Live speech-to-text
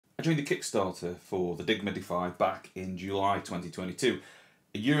I joined the Kickstarter for the Dygma Defy back in July 2022.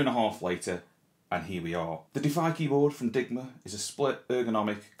 A year and a half later, and here we are. The Defy keyboard from Dygma is a split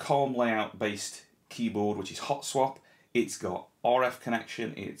ergonomic column layout based keyboard which is hot swap. It's got RF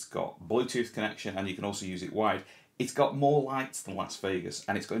connection, it's got Bluetooth connection, and you can also use it wired. It's got more lights than Las Vegas,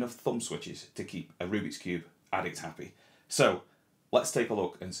 and it's got enough thumb switches to keep a Rubik's Cube addict happy. So let's take a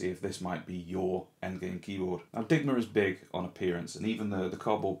look and see if this might be your endgame keyboard. Now Dygma is big on appearance, and even the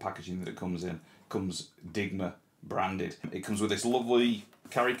cardboard packaging that it comes in comes Dygma branded. It comes with this lovely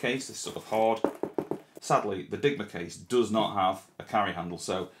carry case, this sort of hard. Sadly, the Dygma case does not have a carry handle,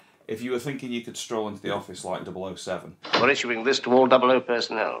 so if you were thinking you could stroll into the office like 007... We're issuing this to all 00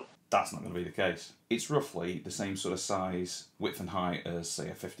 personnel. That's not going to be the case. It's roughly the same sort of size, width and height as, say,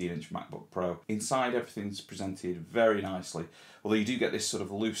 a 15-inch MacBook Pro. Inside, everything's presented very nicely, although you do get this sort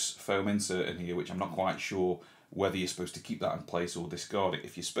of loose foam insert in here, which I'm not quite sure whether you're supposed to keep that in place or discard it.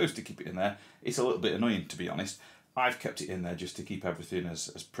 If you're supposed to keep it in there, it's a little bit annoying, to be honest. I've kept it in there just to keep everything as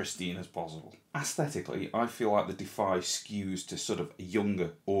pristine as possible. Aesthetically, I feel like the Defy skews to sort of a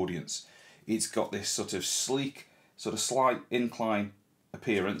younger audience. It's got this sort of sleek, sort of slight incline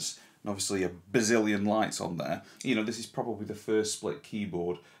appearance, and obviously a bazillion lights on there. You know, this is probably the first split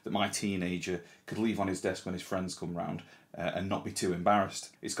keyboard that my teenager could leave on his desk when his friends come round and not be too embarrassed.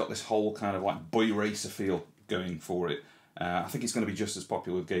 It's got this whole kind of like boy racer feel going for it. I think it's going to be just as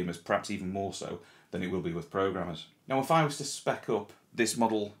popular with gamers, perhaps even more so than it will be with programmers. Now, if I was to spec up this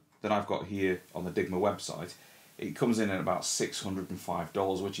model that I've got here on the Dygma website, it comes in at about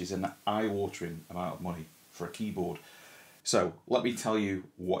 $605, which is an eye-watering amount of money for a keyboard. So let me tell you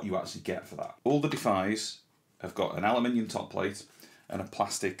what you actually get for that. All the Defys have got an aluminium top plate and a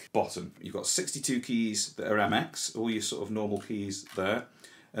plastic bottom. You've got 62 keys that are MX, all your sort of normal keys there.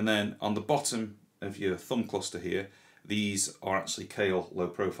 And then on the bottom of your thumb cluster here, these are actually Kale low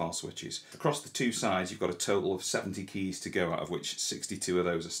profile switches. Across the two sides you've got a total of 70 keys to go, out of which 62 of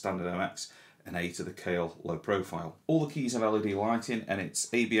those are standard MX and 8 are the Kale low profile. All the keys have LED lighting and it's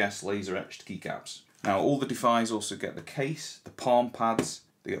ABS laser etched keycaps. Now all the Defys also get the case, the palm pads,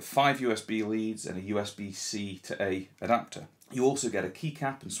 they get 5 USB leads and a USB-C to A adapter. You also get a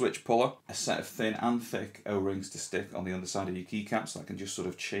keycap and switch puller, a set of thin and thick O-rings to stick on the underside of your keycaps that can just sort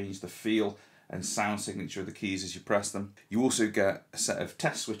of change the feel and sound signature of the keys as you press them. You also get a set of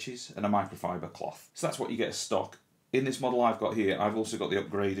test switches and a microfiber cloth. So that's what you get as stock. In this model I've got here, I've also got the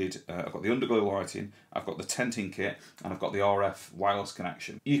upgraded, I've got the underglow lighting, I've got the tenting kit, and I've got the RF wireless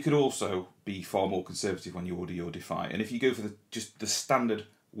connection. You could also be far more conservative when you order your Defy, and if you go for just the standard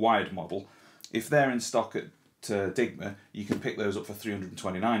wired model, if they're in stock at Dygma, you can pick those up for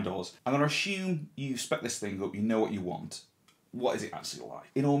 $329. I'm going to assume you spec this thing up, you know what you want. What is it actually like?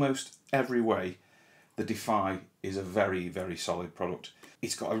 In almost every way, the Defy is a very, very solid product.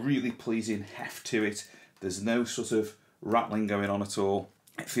 It's got a really pleasing heft to it. There's no sort of rattling going on at all.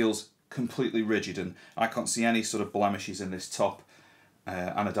 It feels completely rigid, and I can't see any sort of blemishes in this top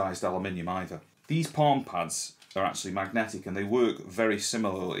anodized aluminium either. These palm pads are actually magnetic, and they work very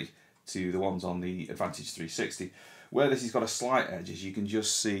similarly to the ones on the Advantage 360. Where this has got a slight edge, as you can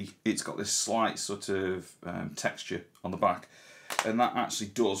just see, it's got this slight sort of texture on the back, and that actually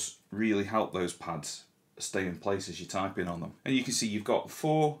does really help those pads stay in place as you type in on them. And you can see you've got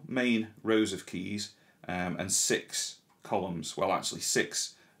 4 main rows of keys and 6 columns. Well, actually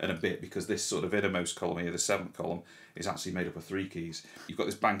 6 and a bit, because this sort of innermost column here, the 7th column, is actually made up of 3 keys. You've got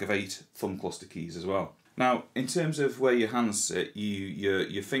this bank of 8 thumb cluster keys as well. Now, in terms of where your hands sit,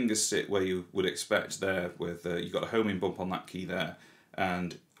 your fingers sit where you would expect there, with you've got a homing bump on that key there,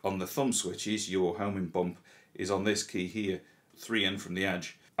 and on the thumb switches, your homing bump is on this key here, 3 in from the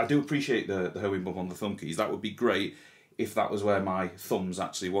edge. I do appreciate the homing bump on the thumb keys. That would be great if that was where my thumbs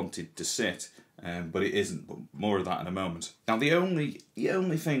actually wanted to sit, but it isn't. But more of that in a moment. Now, the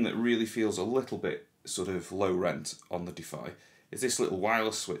only thing that really feels a little bit sort of low rent on the Defy is this little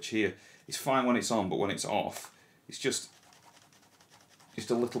wireless switch here. It's fine when it's on, but when it's off, it's just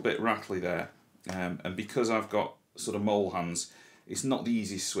a little bit rattly there. And because I've got sort of mole hands, it's not the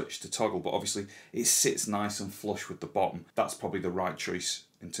easiest switch to toggle, but obviously it sits nice and flush with the bottom. That's probably the right choice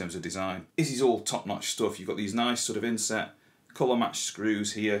in terms of design. This is all top-notch stuff. You've got these nice sort of inset colour-matched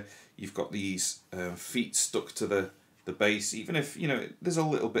screws here. You've got these feet stuck to the base, even if, you know, there's a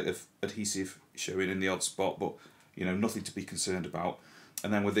little bit of adhesive showing in the odd spot, but, you know, nothing to be concerned about.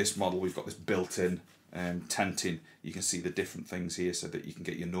 And then with this model, we've got this built-in tenting. You can see the different things here, so that you can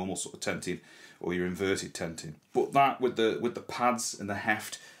get your normal sort of tenting or your inverted tenting. But that with the pads and the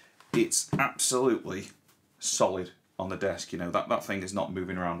heft, it's absolutely solid on the desk. You know, that thing is not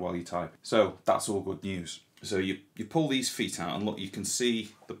moving around while you type. So that's all good news. So you pull these feet out and look, you can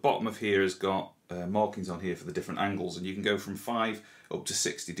see the bottom of here has got markings on here for the different angles, and you can go from 5 up to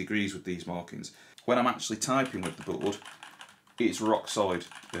 60 degrees with these markings. When I'm actually typing with the board, it's rock solid.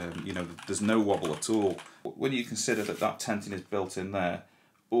 You know, there's no wobble at all. When you consider that that tenting is built in there,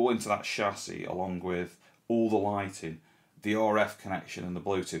 all into that chassis, along with all the lighting, the RF connection and the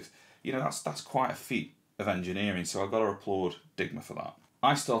Bluetooth, you know, that's quite a feat of engineering, so I've got to applaud Dygma for that.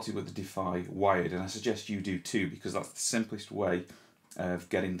 I started with the Defy wired, and I suggest you do too, because that's the simplest way of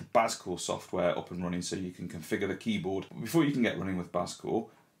getting the Bazecor software up and running so you can configure the keyboard. Before you can get running with Bazecor,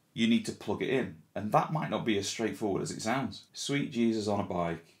 you need to plug it in, and that might not be as straightforward as it sounds. Sweet Jesus on a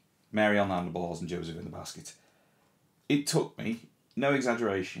bike, Mary on the handlebars and Joseph in the basket. It took me, no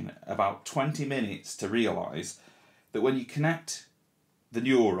exaggeration, about 20 minutes to realise that when you connect the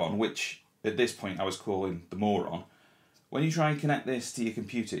neuron, which at this point I was calling the moron, when you try and connect this to your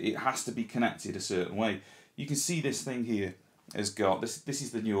computer, it has to be connected a certain way. You can see this thing here has got, this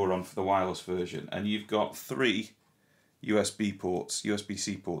is the neuron for the wireless version, and you've got 3 USB ports,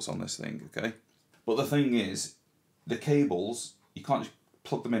 USB-C ports on this thing, okay? But the thing is, the cables, you can't just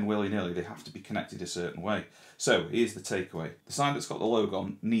plug them in willy-nilly, they have to be connected a certain way. So here's the takeaway. The side that's got the logo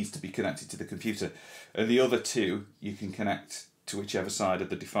on needs to be connected to the computer, and the other 2 you can connect to whichever side of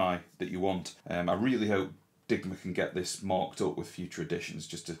the Defy that you want. I really hope Dygma can get this marked up with future editions,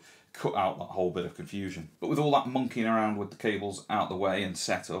 just to cut out that whole bit of confusion. But with all that monkeying around with the cables out the way and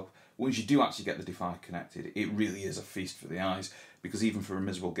set up, once you do actually get the Defy connected, it really is a feast for the eyes, because even for a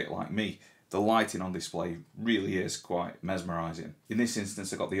miserable git like me, the lighting on display really is quite mesmerising. In this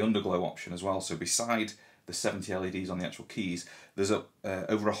instance, I got the underglow option as well, so beside the 70 LEDs on the actual keys, there's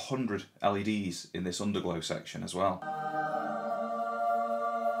over 100 LEDs in this underglow section as well.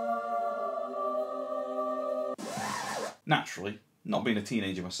 Naturally, not being a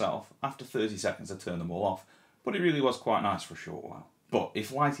teenager myself, after 30 seconds I turned them all off, but it really was quite nice for a short while. But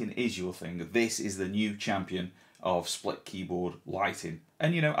if lighting is your thing, this is the new champion of split keyboard lighting.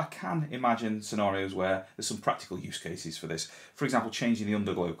 And you know, I can imagine scenarios where there's some practical use cases for this. For example, changing the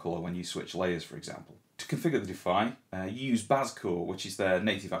underglow colour when you switch layers, for example. To configure the Defy, use Bazecor, which is their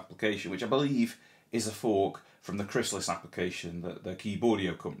native application, which I believe is a fork from the Chrysalis application that the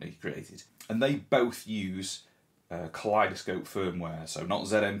Keyboardio company created. And they both use kaleidoscope firmware, so not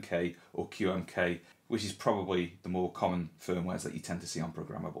ZMK or QMK, which is probably the more common firmwares that you tend to see on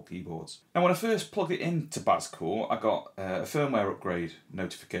programmable keyboards. Now, when I first plugged it into Bazecor, I got a firmware upgrade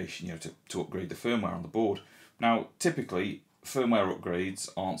notification, you know, to upgrade the firmware on the board. Now, typically, firmware upgrades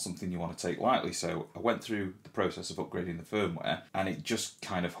aren't something you want to take lightly, so I went through the process of upgrading the firmware, and it just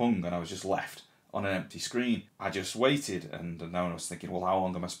kind of hung, and I was just left on an empty screen. I just waited, and now I was thinking, well, how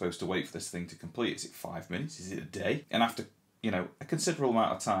long am I supposed to wait for this thing to complete? Is it 5 minutes? Is it a day? And after, you know, a considerable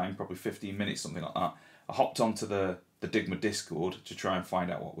amount of time, probably 15 minutes, something like that, I hopped onto the Dygma Discord to try and find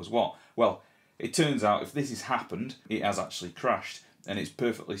out what was what. Well, it turns out if this has happened, it has actually crashed, and it's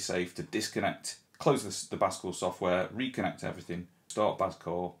perfectly safe to disconnect, close the Bazecor software, reconnect everything, start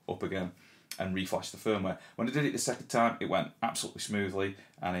Bazecor up again, and reflash the firmware. When I did it the second time, it went absolutely smoothly,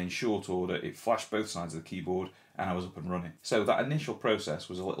 and in short order it flashed both sides of the keyboard and I was up and running. So that initial process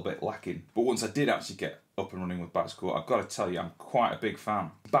was a little bit lacking, but once I did actually get up and running with Bazecor, I've got to tell you, I'm quite a big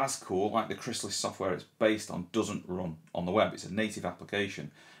fan. Bazecor, like the Chrysalis software it's based on, doesn't run on the web. It's a native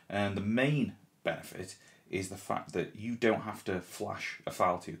application, and the main benefit is the fact that you don't have to flash a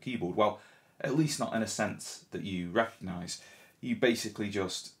file to your keyboard. Well, at least not in a sense that you recognise. You basically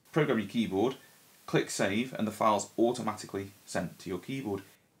just program your keyboard, click save, and the file's automatically sent to your keyboard,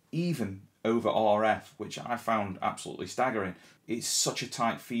 even over RF, which I found absolutely staggering. It's such a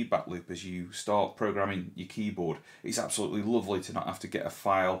tight feedback loop as you start programming your keyboard. It's absolutely lovely to not have to get a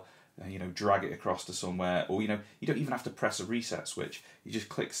file, you know, drag it across to somewhere, or, you know, you don't even have to press a reset switch. You just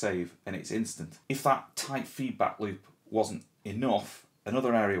click save and it's instant. If that tight feedback loop wasn't enough,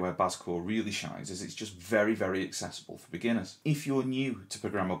 another area where Bazecor really shines is it's just very, very accessible for beginners. If you're new to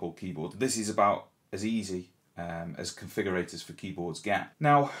programmable keyboard, this is about as easy as configurators for keyboards get.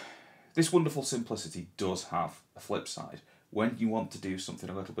 Now, this wonderful simplicity does have a flip side. When you want to do something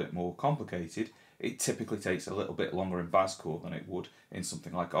a little bit more complicated, it typically takes a little bit longer in Bazecor than it would in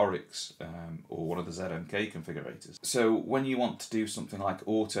something like Oryx or one of the ZMK configurators. So when you want to do something like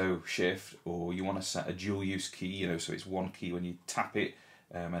auto shift, or you want to set a dual use key, you know, so it's one key when you tap it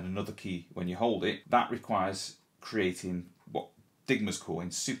and another key when you hold it, that requires creating what Dygma's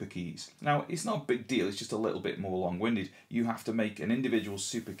calling super keys. Now, it's not a big deal, it's just a little bit more long-winded. You have to make an individual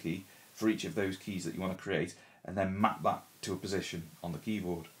super key for each of those keys that you want to create, and then map that to a position on the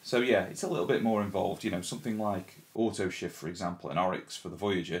keyboard. So yeah, it's a little bit more involved. You know, something like auto shift, for example, and Oryx for the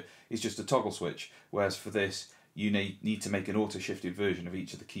Voyager is just a toggle switch, whereas for this you need to make an auto shifted version of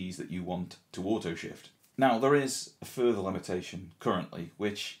each of the keys that you want to auto shift. Now there is a further limitation currently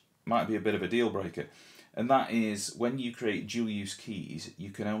which might be a bit of a deal breaker, and that is when you create dual use keys you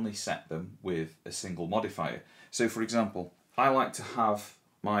can only set them with a single modifier. So for example, I like to have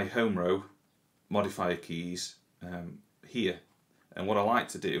my home row modifier keys here, and what I like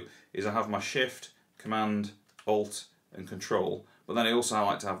to do is I have my Shift, Command, Alt and Control, but then I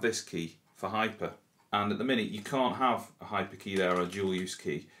like to have this key for hyper, and at the minute you can't have a hyper key there or a dual use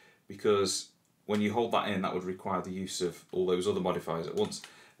key because when you hold that in that would require the use of all those other modifiers at once,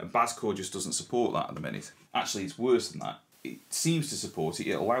 and Bazecor just doesn't support that at the minute. Actually it's worse than that, it seems to support it,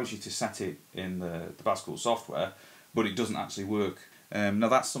 it allows you to set it in the Bazecor software, but it doesn't actually work. Now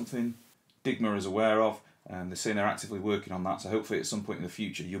that's something Dygma is aware of, and they're saying they're actively working on that, so hopefully at some point in the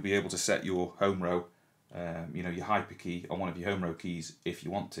future you'll be able to set your home row, your hyper key on one of your home row keys if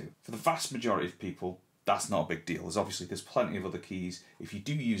you want to. For the vast majority of people that's not a big deal. There's plenty of other keys. If you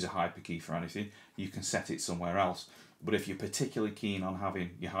do use a hyper key for anything you can set it somewhere else, but if you're particularly keen on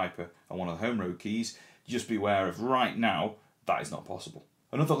having your hyper on one of the home row keys, just be aware of right now that is not possible.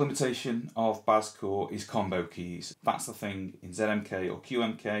 Another limitation of Bazecor is combo keys. That's the thing in ZMK or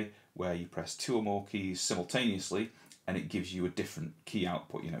QMK where you press 2 or more keys simultaneously and it gives you a different key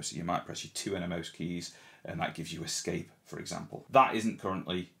output, so you might press your 2 innermost keys and that gives you escape, for example. That isn't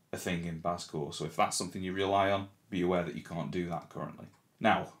currently a thing in Bazecor, so if that's something you rely on, be aware that you can't do that currently.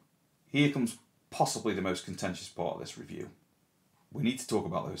 Now, here comes possibly the most contentious part of this review. We need to talk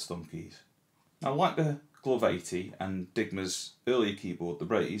about those thumb keys. Now, like the Glove 80 and Dygma's earlier keyboard, the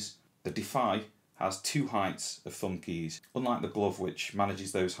Braze, the Defy has 2 heights of thumb keys. Unlike the Glove, which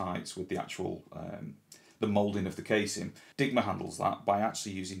manages those heights with the actual the moulding of the casing, Dygma handles that by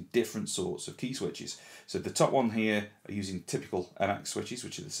actually using different sorts of key switches. So the top one here are using typical MX switches,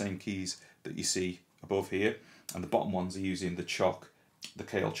 which are the same keys that you see above here, and the bottom ones are using the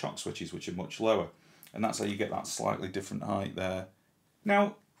KL chock switches, which are much lower, and that's how you get that slightly different height there.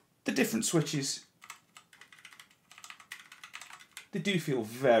 Now, the different switches, they do feel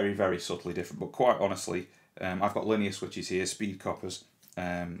very, very subtly different, but quite honestly, I've got linear switches here, speed coppers,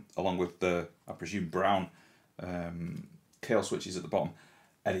 along with the, I presume, brown KL switches at the bottom,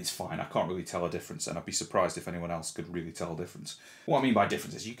 and it's fine. I can't really tell a difference, and I'd be surprised if anyone else could really tell a difference. What I mean by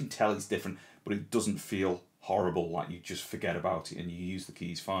difference is you can tell it's different, but it doesn't feel horrible, like you just forget about it and you use the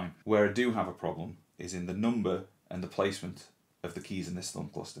keys fine. Where I do have a problem is in the number and the placement of the keys in this thumb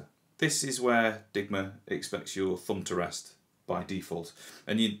cluster. This is where Dygma expects your thumb to rest by default,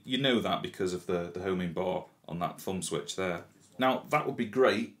 and you know that because of the homing bar on that thumb switch there. Now that would be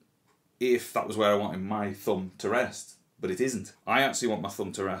great if that was where I wanted my thumb to rest, but it isn't. I actually want my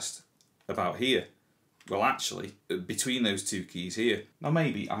thumb to rest about here. Well, actually, between those 2 keys here. Now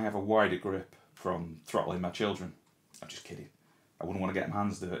maybe I have a wider grip from throttling my children. I'm just kidding. I wouldn't want to get my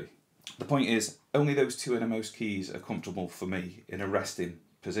hands dirty. The point is, only those 2 innermost keys are comfortable for me in a resting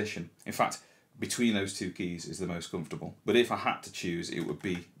position. In fact, between those 2 keys is the most comfortable. But if I had to choose, it would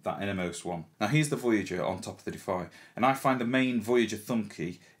be that innermost one. Now here's the Voyager on top of the Defy, and I find the main Voyager thumb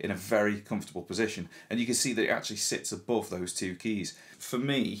key in a very comfortable position, and you can see that it actually sits above those 2 keys. For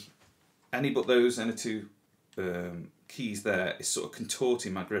me, any but those and the 2 keys there is sort of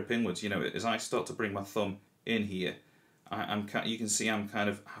contorting my grip inwards. As I start to bring my thumb in here, you can see I'm kind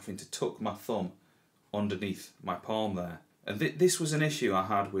of having to tuck my thumb underneath my palm there. And this was an issue I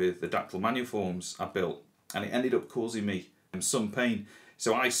had with the dactyl manuforms I built, and it ended up causing me some pain.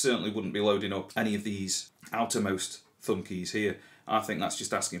 So I certainly wouldn't be loading up any of these outermost thumb keys here. I think that's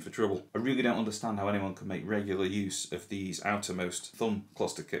just asking for trouble. I really don't understand how anyone can make regular use of these outermost thumb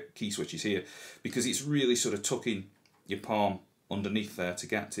cluster key switches here, because it's really sort of tucking your palm underneath there to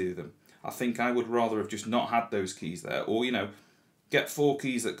get to them. I think I would rather have just not had those keys there, or get 4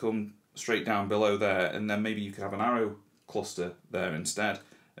 keys that come straight down below there, and then maybe you could have an arrow cluster there instead,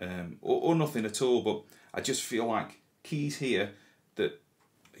 or nothing at all. But I just feel like keys here that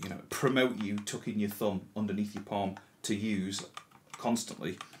promote you tucking your thumb underneath your palm to use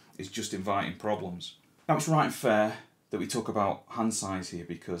constantly is just inviting problems. Now it's right and fair that we talk about hand size here,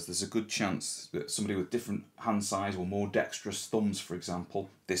 because there's a good chance that somebody with different hand size or more dexterous thumbs, for example,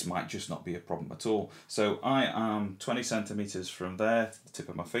 this might just not be a problem at all. So I am 20 centimeters from there to the tip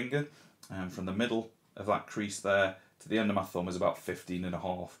of my finger, and from the middle of that crease there to the end of my thumb is about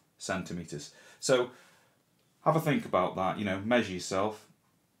 15.5 centimeters. So have a think about that, measure yourself.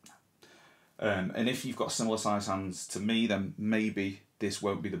 And if you've got similar size hands to me, then maybe this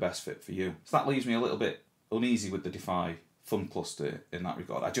won't be the best fit for you. So that leaves me a little bit uneasy with the Defy thumb cluster in that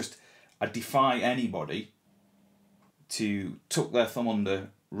regard. I defy anybody to tuck their thumb under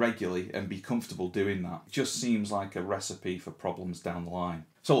regularly and be comfortable doing that. It just seems like a recipe for problems down the line.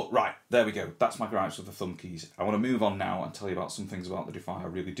 So look, right, there we go. That's my gripes with the thumb keys. I want to move on now and tell you about some things about the Defy I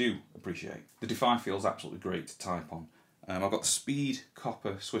really do appreciate. The Defy feels absolutely great to type on. I've got the speed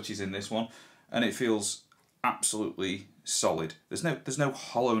copper switches in this one, and it feels absolutely solid. There's no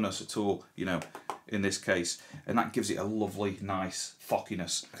hollowness at all, you know, in this case, and that gives it a lovely, nice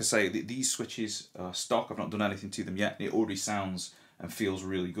thockiness. Like I say, these switches are stock. I've not done anything to them yet. It already sounds and feels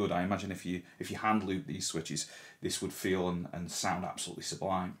really good. I imagine if you hand loop these switches, this would feel and sound absolutely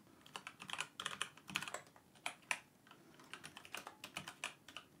sublime.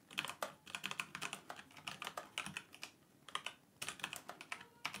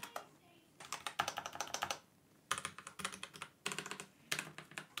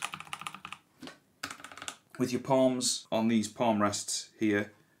 With your palms on these palm rests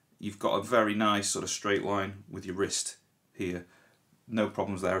here, you've got a very nice sort of straight line with your wrist here. No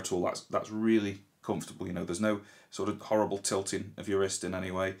problems there at all. That's really comfortable. You know, there's no sort of horrible tilting of your wrist in any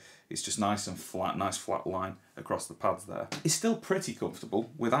way. It's just nice and flat, nice flat line across the pads there. It's still pretty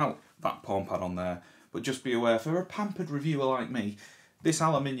comfortable without that palm pad on there, but just be aware, for a pampered reviewer like me, this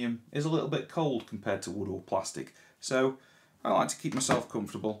aluminium is a little bit cold compared to wood or plastic. So I like to keep myself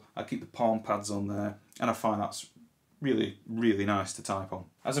comfortable. I keep the palm pads on there, and I find that's really, really nice to type on.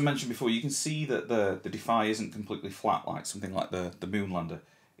 As I mentioned before, you can see that the Defy isn't completely flat like something like the Moonlander.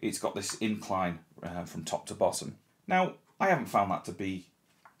 It's got this incline from top to bottom. Now, I haven't found that to be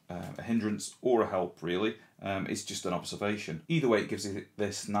a hindrance or a help, really. It's just an observation. Either way, it gives it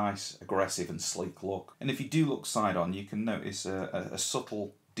this nice, aggressive and sleek look. And if you do look side on, you can notice a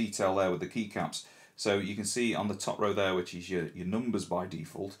subtle detail there with the keycaps. So you can see on the top row there, which is your numbers by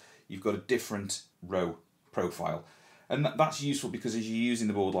default, you've got a different row profile. And that's useful because as you're using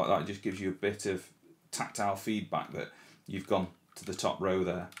the board like that, it just gives you a bit of tactile feedback that you've gone to the top row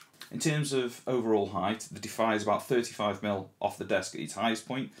there. In terms of overall height, the Defy is about 35mm off the desk at its highest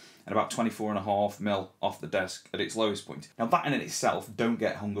point and about 24.5mm off the desk at its lowest point. Now that in itself, don't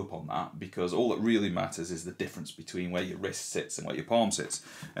get hung up on that, because all that really matters is the difference between where your wrist sits and where your palm sits.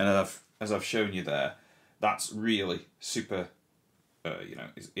 And as I've shown you there, that's really super, you know,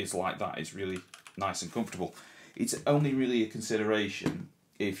 it's like that. It's really nice and comfortable. It's only really a consideration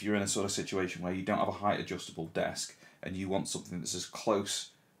if you're in a sort of situation where you don't have a height adjustable desk and you want something that's as close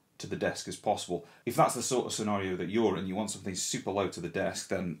to the desk as possible. If that's the sort of scenario that you're in, you want something super low to the desk,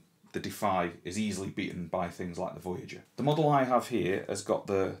 then the Defy is easily beaten by things like the Voyager. The model I have here has got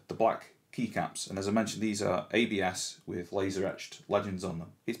the black keycaps, and as I mentioned, these are ABS with laser etched legends on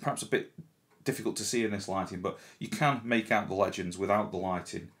them. It's perhaps a bit difficult to see in this lighting, but you can make out the legends without the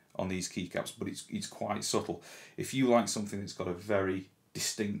lighting on these keycaps, but it's quite subtle. If you like something that's got a very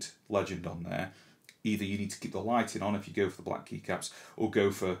distinct legend on there, either you need to keep the lighting on if you go for the black keycaps, or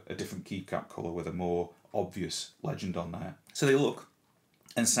go for a different keycap colour with a more obvious legend on there. So they look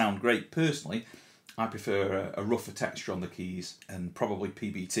and sound great. Personally, I prefer a rougher texture on the keys and probably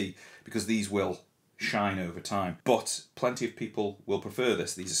PBT, because these will shine over time. But plenty of people will prefer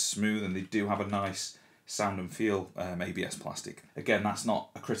this. These are smooth and they do have a nice sound and feel, ABS plastic. Again, that's not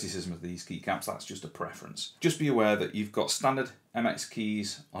a criticism of these keycaps, that's just a preference. Just be aware that you've got standard MX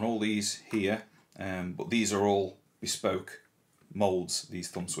keys on all these here, but these are all bespoke moulds, these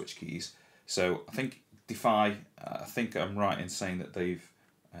thumb switch keys. So I think Defy, I think I'm right in saying that they've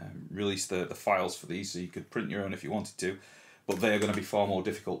released the files for these, so you could print your own if you wanted to, but they are going to be far more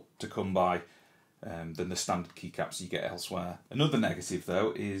difficult to come by than the standard keycaps you get elsewhere. Another negative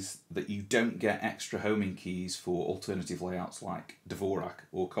though is that you don't get extra homing keys for alternative layouts like Dvorak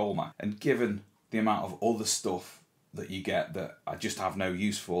or Colmac, and given the amount of other stuff that you get that I just have no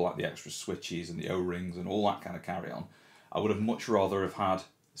use for, like the extra switches and the O-rings and all that kind of carry on, I would have much rather have had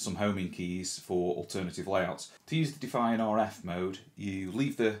some homing keys for alternative layouts. To use the Defy in RF mode, you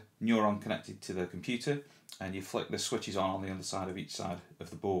leave the neuron connected to the computer and you flick the switches on the underside of each side of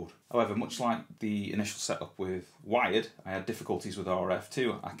the board. However, much like the initial setup with wired, I had difficulties with RF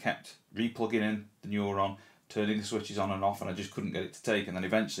too. I kept replugging in the neuron, turning the switches on and off, and I just couldn't get it to take, and then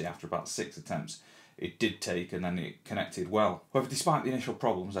eventually after about 6 attempts it did take, and then it connected well. However, despite the initial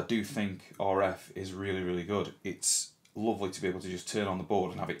problems, I do think RF is really, really good. It's lovely to be able to just turn on the board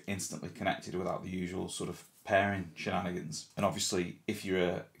and have it instantly connected without the usual sort of pairing shenanigans. And obviously, if you're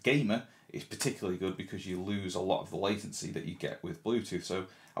a gamer, it's particularly good because you lose a lot of the latency that you get with Bluetooth. So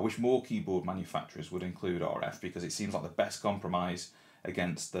I wish more keyboard manufacturers would include RF, because it seems like the best compromise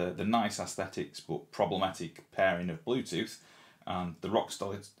against the nice aesthetics but problematic pairing of Bluetooth and the rock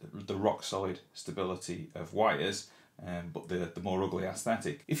solid stability of wires but the more ugly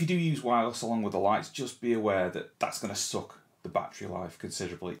aesthetic. If you do use wireless along with the lights, just be aware that that's going to suck the battery life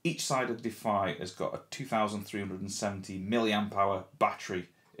considerably. Each side of the Defy has got a 2370 milliamp hour battery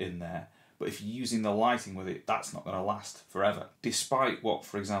in there, but if you're using the lighting with it, that's not going to last forever. Despite what,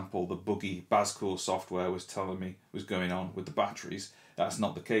 for example, the buggy Bazecor software was telling me was going on with the batteries, that's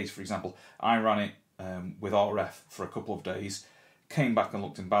not the case. For example, I ran it with RF for a couple of days, came back and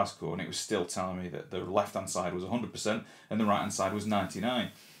looked in Bazecor, and it was still telling me that the left-hand side was 100% and the right-hand side was 99%.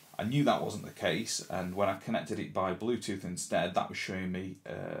 I knew that wasn't the case, and when I connected it by Bluetooth instead, that was showing me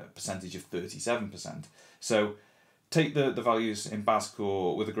a percentage of 37%. So take the values in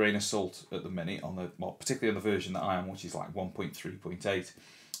Bazecor with a grain of salt at the minute, particularly on the version that I am, which is like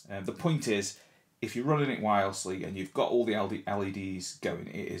 1.3.8. The point is, if you're running it wirelessly and you've got all the LEDs going,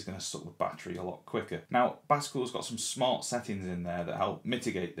 it is going to suck the battery a lot quicker. Now, Bazecor's got some smart settings in there that help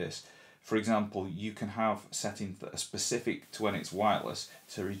mitigate this. For example, you can have settings that are specific to when it's wireless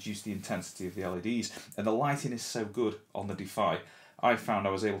to reduce the intensity of the LEDs. And the lighting is so good on the Defy, I found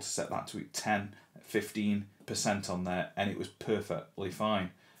I was able to set that to 10, 15% on there, and it was perfectly fine.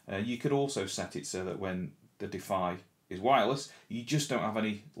 You could also set it so that when the Defy is wireless, you just don't have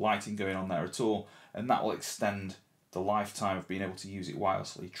any lighting going on there at all, and that will extend the lifetime of being able to use it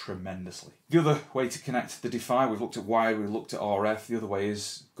wirelessly tremendously. The other way to connect the Defy, we've looked at wired, we've looked at RF, the other way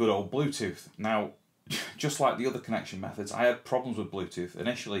is good old Bluetooth. Now, just like the other connection methods, I had problems with Bluetooth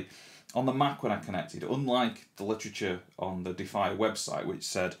initially. On the Mac when I connected, unlike the literature on the Defy website, which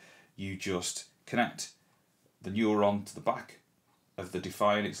said you just connect the neuron to the back of the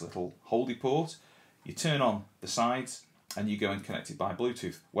Defy and its little holdy port, you turn on the sides and you go and connect it by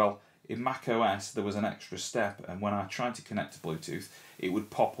Bluetooth. Well, in Mac OS there was an extra step, and when I tried to connect to Bluetooth, it would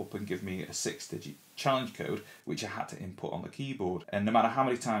pop up and give me a 6-digit challenge code which I had to input on the keyboard. And no matter how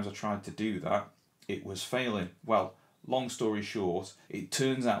many times I tried to do that, it was failing. Well, long story short, it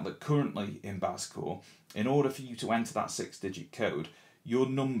turns out that currently in Bazecor, in order for you to enter that 6-digit code, your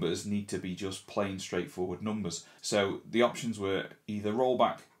numbers need to be just plain straightforward numbers. So the options were either roll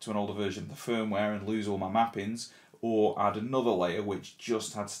back to an older version of the firmware and lose all my mappings, or add another layer which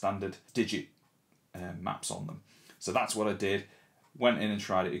just had standard digit maps on them. So that's what I did, went in and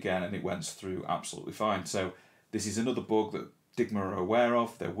tried it again, and it went through absolutely fine. So this is another bug that Dygma are aware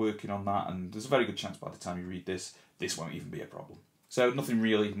of, they're working on that, and there's a very good chance by the time you read this, this won't even be a problem. So nothing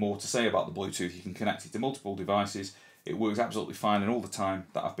really more to say about the Bluetooth. You can connect it to multiple devices. It works absolutely fine, and all the time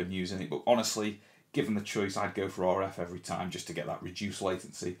that I've been using it, but honestly, given the choice, I'd go for RF every time just to get that reduced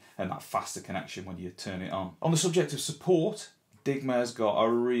latency and that faster connection when you turn it on. On the subject of support, Dygma has got a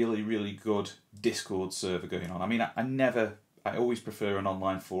really, really good Discord server going on. I mean, I always prefer an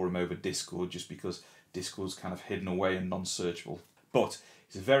online forum over Discord just because Discord's kind of hidden away and non-searchable. But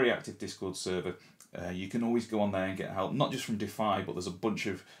it's a very active Discord server. You can always go on there and get help, not just from Defy, but there's a bunch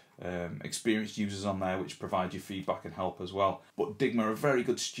of experienced users on there which provide you feedback and help as well. But Dygma are very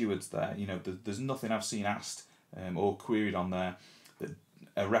good stewards there. You know, there's nothing I've seen asked or queried on there that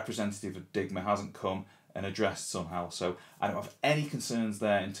a representative of Dygma hasn't come and addressed somehow. So I don't have any concerns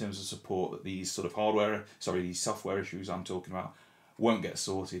there in terms of support that these sort of these software issues I'm talking about won't get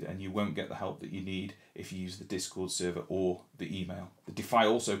sorted, and you won't get the help that you need if you use the Discord server or the email. The Defy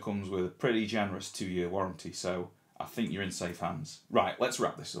also comes with a pretty generous 2-year warranty, so I think you're in safe hands. Right, let's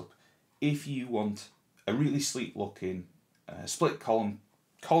wrap this up. If you want a really sleek looking split column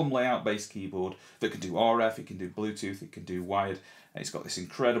layout based keyboard that can do RF, it can do Bluetooth, it can do wired, and it's got this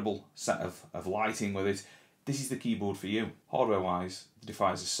incredible set of lighting with it, this is the keyboard for you. Hardware wise, the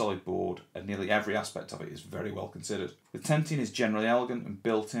Defy is a solid board and nearly every aspect of it is very well considered. The tenting is generally elegant and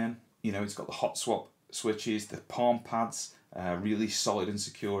built in. You know, it's got the hot swap switches, the palm pads, really solid and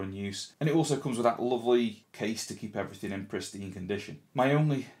secure in use, and it also comes with that lovely case to keep everything in pristine condition. My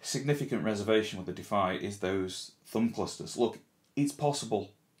only significant reservation with the Defy is those thumb clusters. Look, it's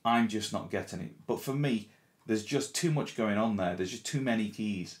possible I'm just not getting it, but for me there's just too much going on there. There's just too many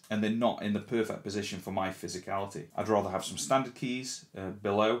keys and they're not in the perfect position for my physicality. I'd rather have some standard keys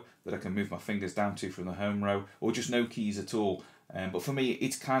below that I can move my fingers down to from the home row, or just no keys at all. But for me,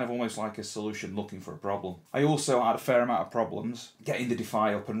 it's kind of almost like a solution looking for a problem. I also had a fair amount of problems getting the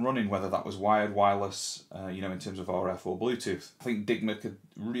Defy up and running, whether that was wired, wireless, you know, in terms of RF or Bluetooth. I think Dygma could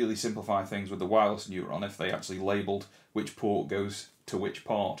really simplify things with the wireless neuron if they actually labelled which port goes to which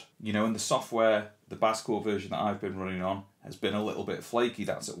part. You know, and the software, the Bazecor version that I've been running on, has been a little bit flaky.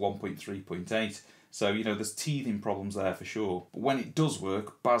 That's at 1.3.8. So, you know, there's teething problems there for sure. But when it does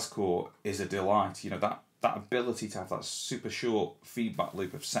work, Bazecor is a delight. You know, that ability to have that super short feedback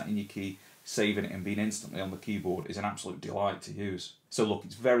loop of setting your key, saving it and being instantly on the keyboard is an absolute delight to use. So look,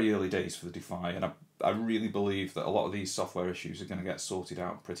 it's very early days for the Defy, and I really believe that a lot of these software issues are going to get sorted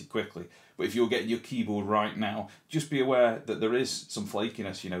out pretty quickly. But if you're getting your keyboard right now, just be aware that there is some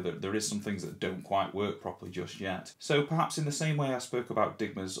flakiness, you know, that there is some things that don't quite work properly just yet. So perhaps in the same way I spoke about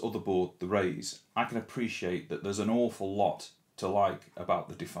Dygma's other board, the Raise, I can appreciate that there's an awful lot to like about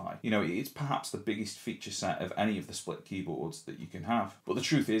the Defy. You know, it's perhaps the biggest feature set of any of the split keyboards that you can have. But the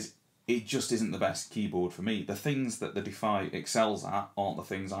truth is, it just isn't the best keyboard for me. The things that the Defy excels at aren't the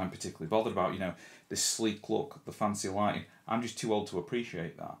things I'm particularly bothered about. You know, this sleek look, the fancy lighting, I'm just too old to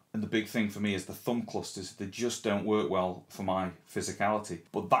appreciate that. And the big thing for me is the thumb clusters. They just don't work well for my physicality.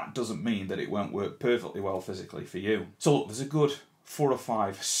 But that doesn't mean that it won't work perfectly well physically for you. So look, there's a good 4 or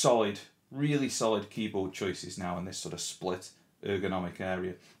 5 solid, really solid keyboard choices now in this sort of split ergonomic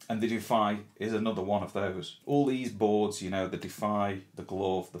area, and the Defy is another one of those. All these boards, you know, the Defy, the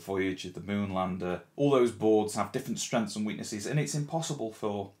Glove, the Voyager, the Moonlander, all those boards have different strengths and weaknesses, and it's impossible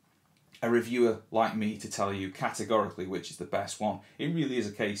for a reviewer like me to tell you categorically which is the best one. It really is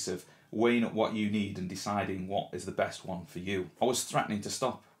a case of weighing up what you need and deciding what is the best one for you. I was threatening to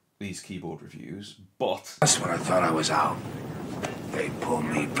stop these keyboard reviews, but that's when I thought I was out. They pulled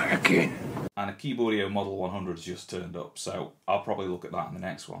me back in. And a Keyboardio Model 100 has just turned up, so I'll probably look at that in the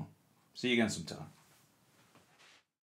next one. See you again sometime.